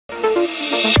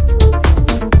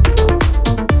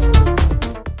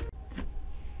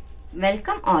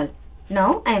Welcome all.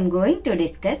 Now I am going to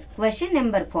discuss question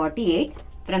number 48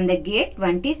 from the GATE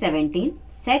 2017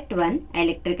 Set 1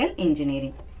 Electrical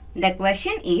Engineering. The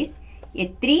question is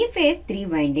a 3-phase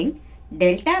 3-winding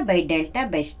delta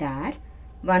by star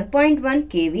 1.1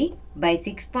 kV by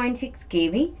 6.6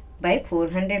 kV by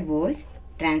 400 volts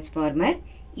transformer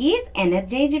is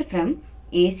energized from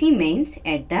AC mains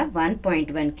at the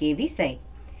 1.1 kV side.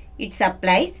 It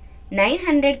supplies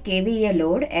 900 kVA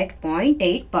load at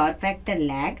 0.8 power factor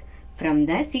lag from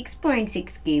the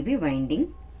 6.6 kV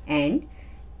winding and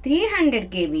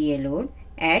 300 kVA load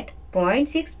at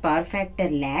 0.6 power factor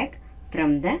lag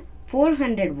from the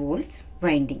 400 volts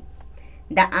winding.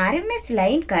 The RMS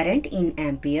line current in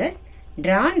amperes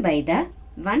drawn by the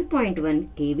 1.1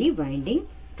 kV winding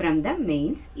from the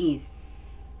mains is.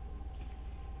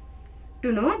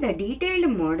 To know the detailed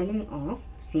modeling of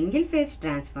single phase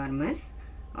transformers,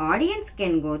 audience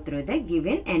can go through the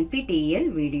given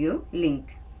NPTEL video link.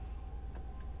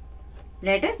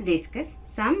 Let us discuss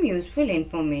some useful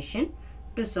information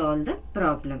to solve the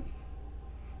problem.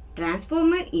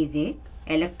 Transformer is a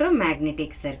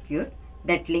electromagnetic circuit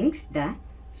that links the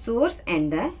source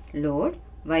and the load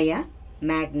via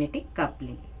magnetic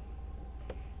coupling.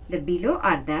 The below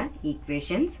are the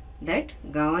equations that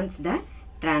governs the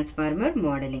transformer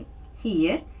modeling.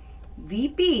 Here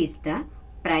Vp is the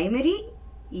primary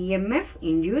EMF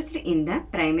induced in the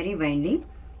primary winding.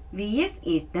 Vs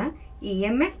is the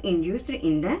EMF induced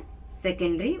in the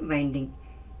secondary winding.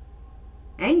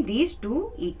 And these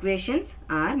two equations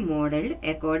are modeled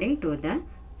according to the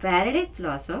Faraday's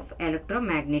laws of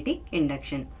electromagnetic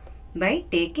induction. By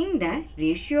taking the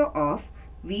ratio of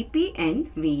Vp and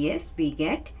Vs, we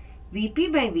get Vp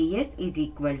by Vs is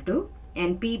equal to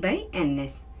Np by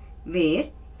Ns, where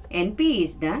Np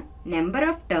is the number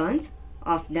of turns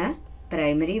of the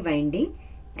primary winding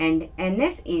and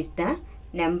Ns is the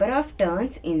number of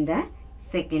turns in the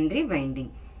secondary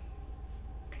winding.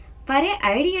 For an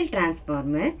ideal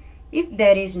transformer, if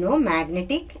there is no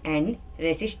magnetic and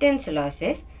resistance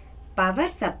losses, power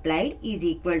supplied is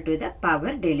equal to the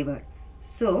power delivered.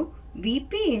 So,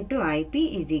 Vp into Ip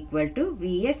is equal to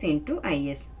Vs into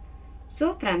Is.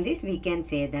 So, from this we can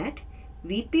say that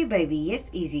Vp by Vs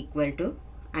is equal to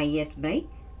Is by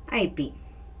Ip.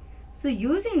 So,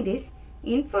 using this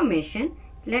information,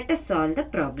 let us solve the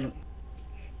problem.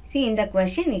 See, in the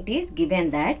question it is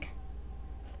given that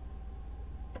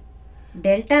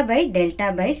delta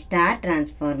by star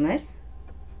transformer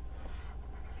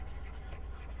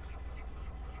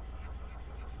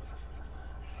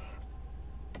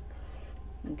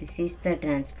this is the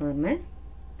transformer,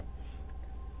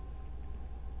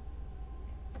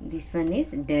 this one is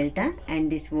delta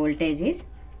and this voltage is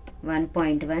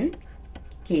 1.1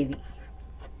 kV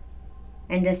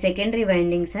and the secondary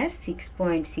windings are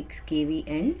 6.6 kV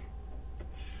and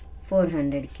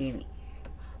 400 kV,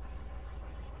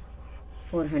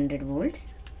 400 volts,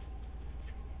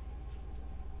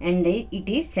 and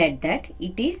it is said that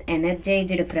it is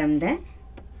energized from the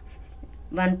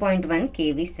 1.1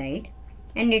 kV side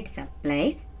and it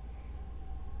supplies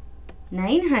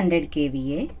 900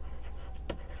 kVA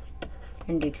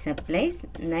and it supplies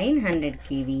 900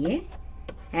 kVA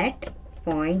at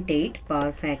 0.8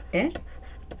 power factor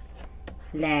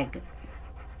lag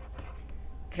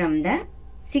from the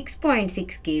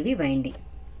 6.6 kV winding.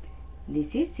 This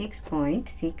is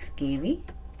 6.6 kV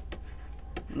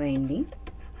winding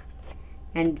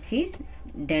and this is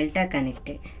delta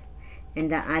connected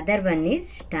and the other one is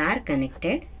star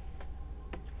connected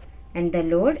and the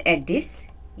load at this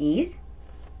is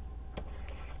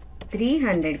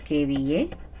 300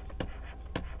 kVA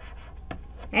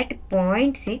at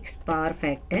 0.6 power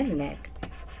factor lag.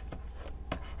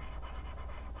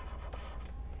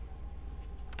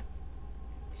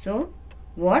 So,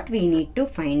 what we need to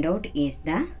find out is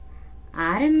the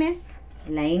RMS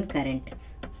line current.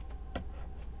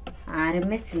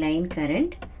 RMS line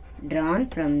current drawn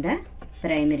from the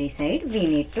primary side we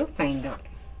need to find out.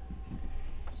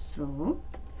 So,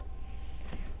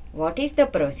 what is the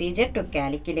procedure to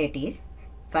calculate is,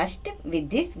 first with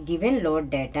this given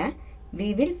load data,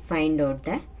 we will find out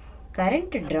the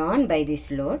current drawn by this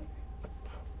load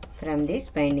from this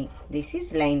winding. This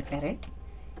is line current.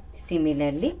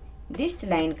 Similarly, this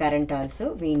line current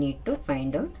also we need to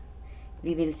find out.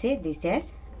 We will say this as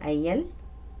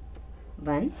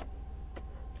IL1,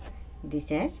 this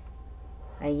as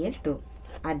IL2,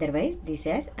 otherwise this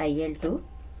as IL2,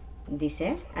 this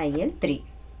as IL3.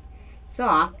 So,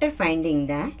 after finding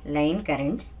the line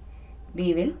currents,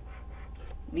 we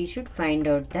should find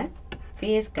out the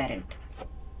phase current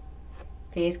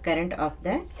of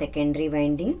the secondary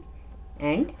winding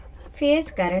and phase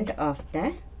current of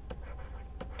the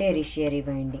tertiary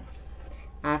winding.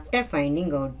 After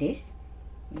finding out this,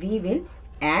 we will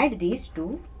add these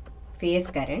two phase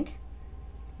currents.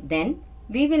 Then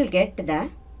we will get the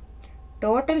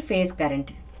total phase current,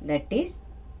 that is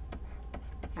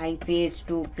I phase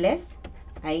 2 plus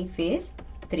I phase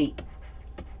 3.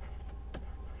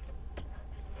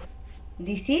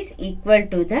 This is equal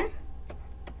to the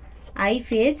I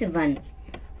phase 1.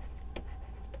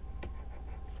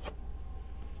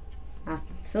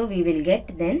 So we will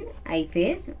get then I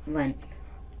phase 1.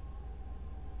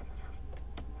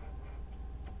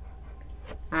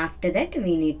 After that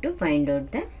we need to find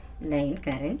out the line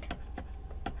current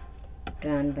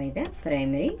drawn by the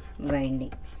primary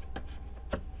winding.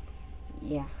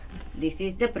 Yeah, this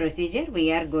is the procedure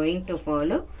we are going to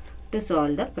follow to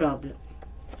solve the problem.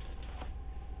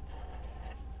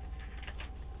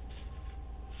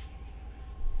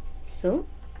 So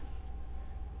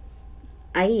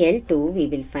IL2 we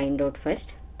will find out first.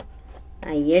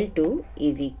 IL2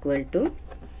 is equal to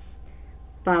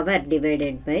power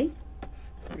divided by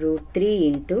root 3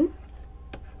 into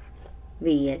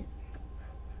VL.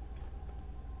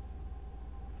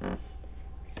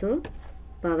 So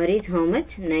power is how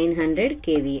much? 900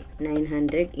 kVA.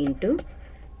 900 into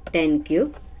 10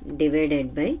 cube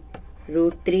divided by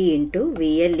root 3 into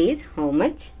VL is how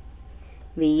much?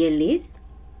 VL is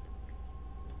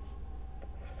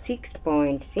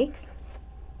 6.6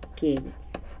 kV.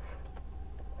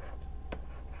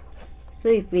 So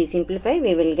if we simplify,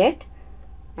 we will get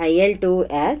IL2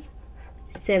 as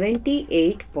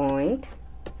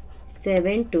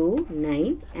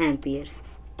 78.729 amperes.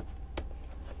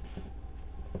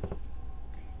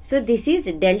 So this is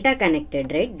delta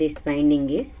connected, right? This winding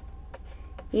is.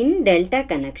 In delta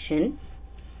connection,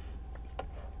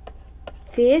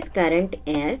 phase current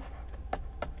as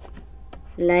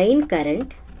line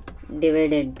current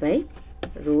divided by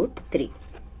root 3.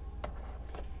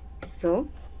 So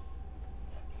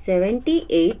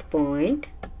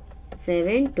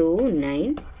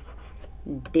 78.729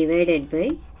 divided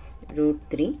by root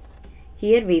 3.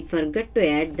 Here we forgot to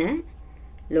add the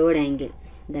load angle,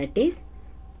 that is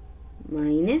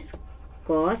minus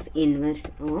cos inverse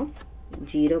of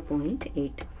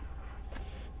 0.8.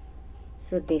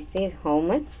 So this is how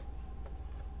much?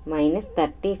 Minus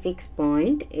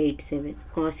 36.87.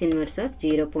 Cos inverse of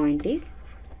 0.8 is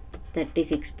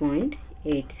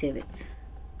 36.87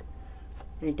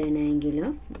 at an angle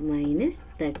of minus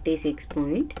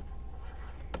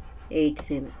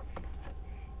 36.87,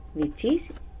 which is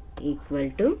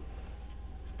equal to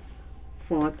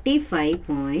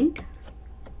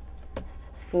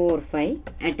 45.45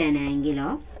 at an angle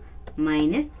of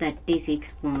minus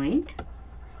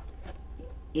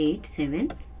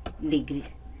 36.87 degrees.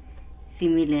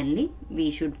 Similarly,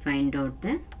 we should find out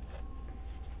the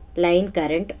line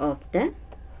current of the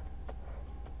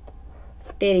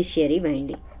tertiary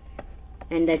winding,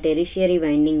 and the tertiary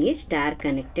winding is star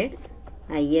connected.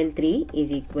 IL3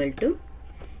 is equal to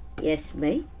S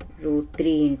by root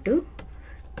 3 into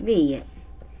VL.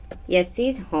 S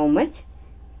is how much?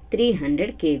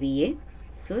 300 kVA.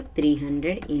 So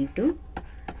 300 into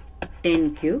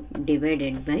 10 cube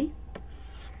divided by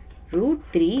root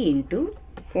 3 into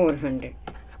 400.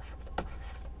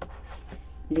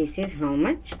 This is how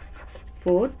much?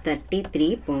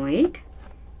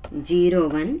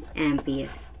 433.01 amperes.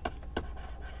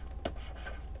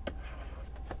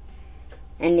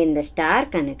 And in the star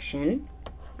connection,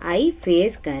 I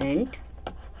phase current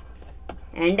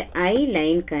and I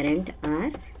line current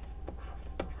are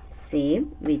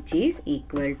same, which is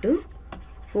equal to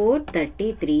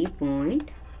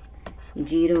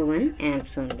 433.01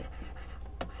 amps only.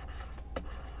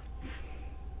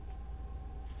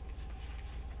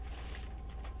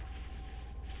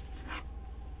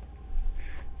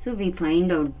 So we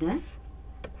find out the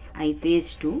I phase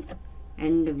 2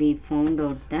 and we found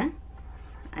out the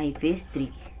I phase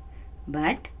 3.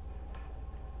 But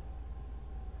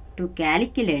to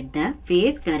calculate the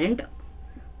phase current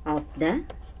of the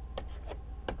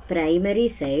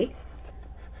primary side,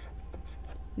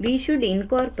 we should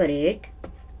incorporate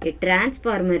a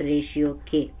transformer ratio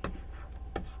K.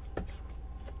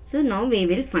 So now we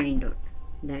will find out,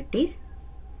 that is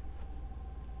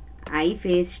I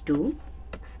phase 2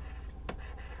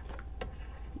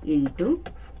 into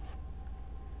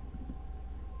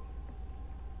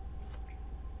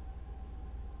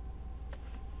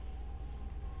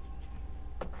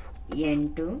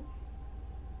N2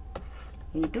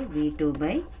 into V2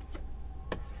 by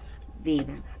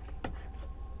V1.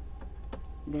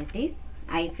 That is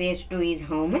I phase 2 is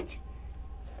how much?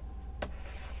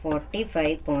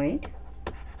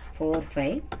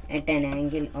 45.45 at an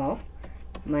angle of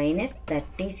minus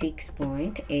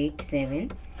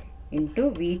 36.87 into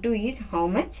V2 is how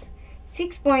much?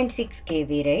 6.6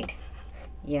 kV, right?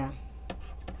 Yeah.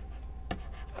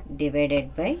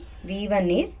 Divided by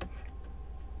V1 is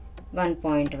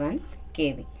 1.1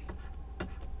 kV.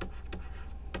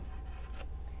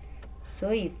 So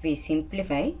if we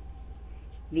simplify,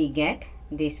 we get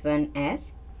this one as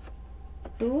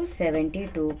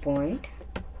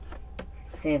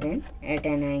 272.7 at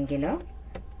an angle of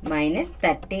minus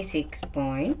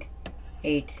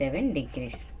 36.87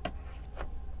 degrees.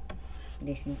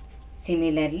 This is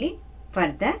similarly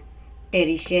for the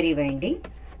tertiary winding,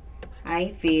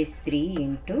 I phase 3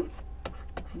 into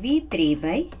V3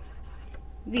 by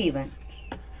V1.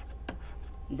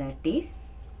 That is,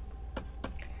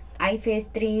 I phase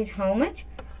 3 is how much?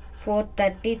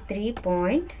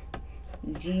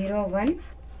 433.01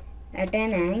 at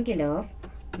an angle of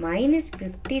minus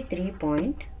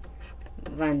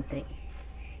 53.13.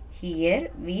 Here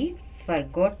we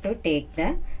forgot to take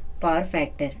the power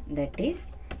factor, that is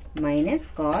minus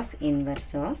cos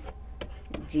inverse of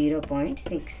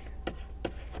 0.6.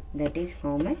 That is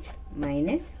how much?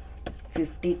 Minus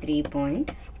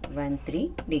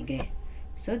 53.13 degrees.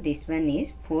 So this one is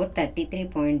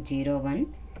 433.01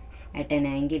 at an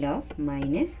angle of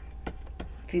minus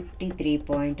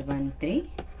 53.13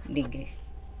 degrees.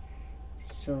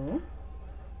 So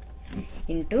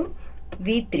into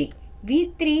V3.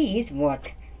 V3 is what?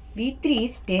 V3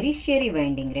 is tertiary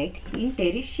winding, right? In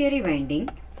tertiary winding,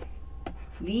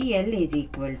 VL is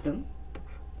equal to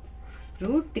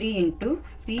root 3 into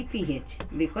VPH,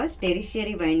 because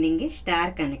tertiary winding is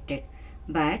star connected.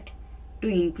 But to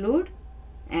include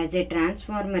as a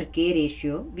transformer K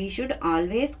ratio, we should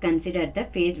always consider the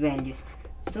phase values.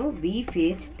 So V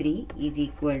phase 3 is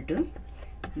equal to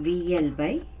VL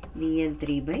by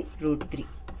VL3 by root 3.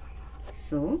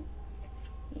 So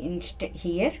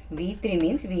here V3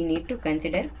 means we need to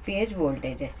consider phase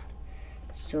voltages.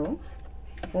 So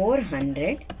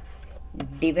 400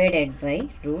 divided by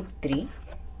root 3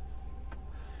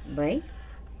 by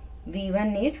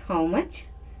V1 is how much?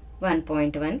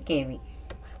 1.1 kV.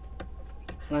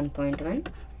 1.1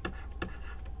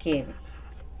 kV.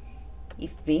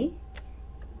 If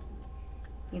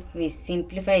we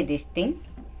simplify this thing,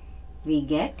 we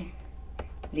get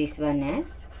this one as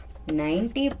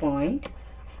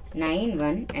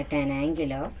 90.91 at an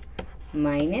angle of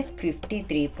minus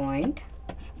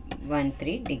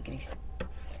 53.13 degrees.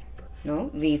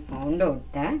 Now we found out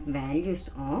the values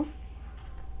of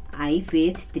I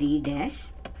phase 3 dash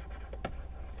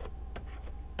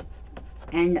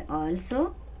and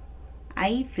also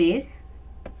I phase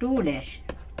 2 dash.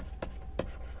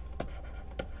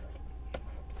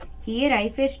 Here I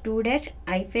phase 2 dash,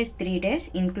 I phase 3 dash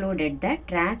included the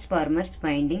transformer's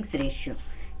windings ratio.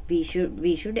 We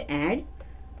should add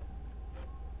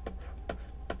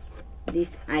this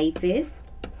I phase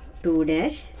 2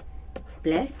 dash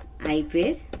plus I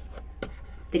phase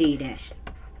 3 dash.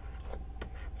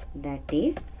 That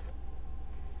is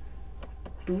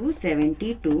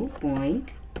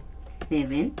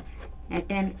 272.7 at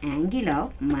an angle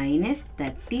of minus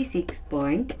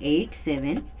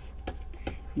 36.87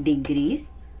 degrees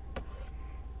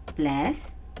plus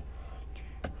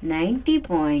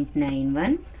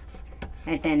 90.91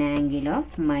 at an angle of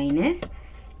minus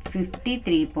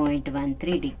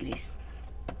 53.13 degrees.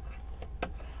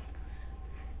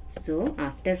 So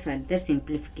after further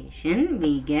simplification,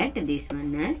 we get this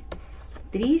one as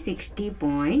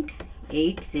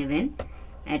 360.87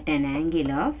 at an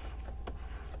angle of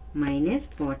minus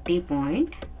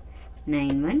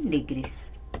 40.91 degrees.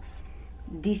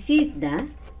 This is the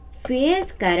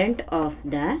phase current of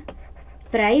the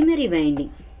primary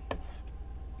winding.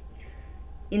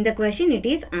 In the question it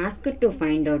is asked to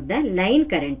find out the line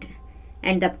current,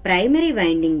 and the primary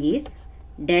winding is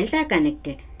delta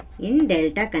connected. In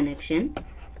delta connection,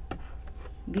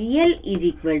 VL is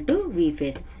equal to V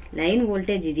phase. Line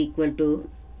voltage is equal to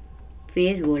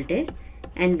phase voltage,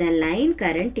 and the line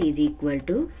current is equal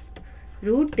to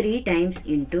root 3 times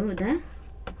into the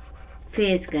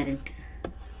phase current.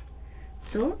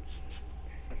 So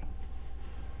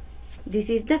this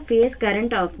is the phase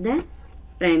current of the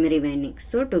primary winding.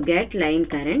 So to get line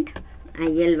current,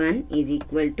 IL1 is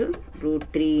equal to root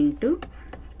 3 into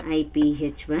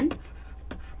IPH1,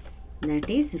 that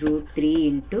is root 3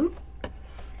 into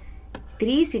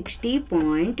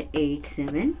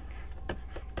 360.87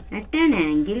 at an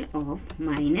angle of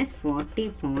minus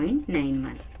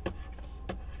 40.91.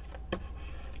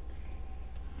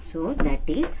 So that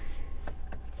is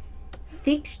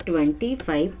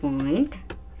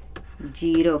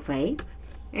 625.05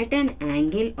 at an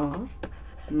angle of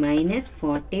minus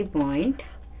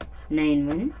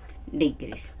 40.91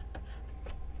 degrees.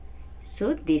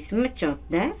 So this much of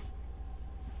the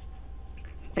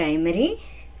primary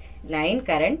line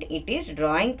current it is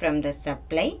drawing from the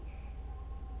supply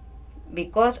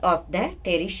because of the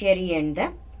tertiary and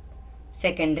the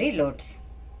secondary loads.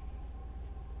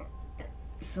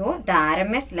 So the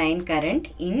RMS line current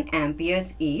in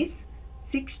amperes is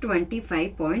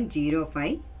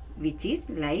 625.05, which is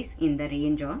lies in the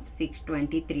range of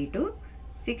 623 to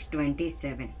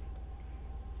 627.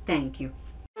 Thank you.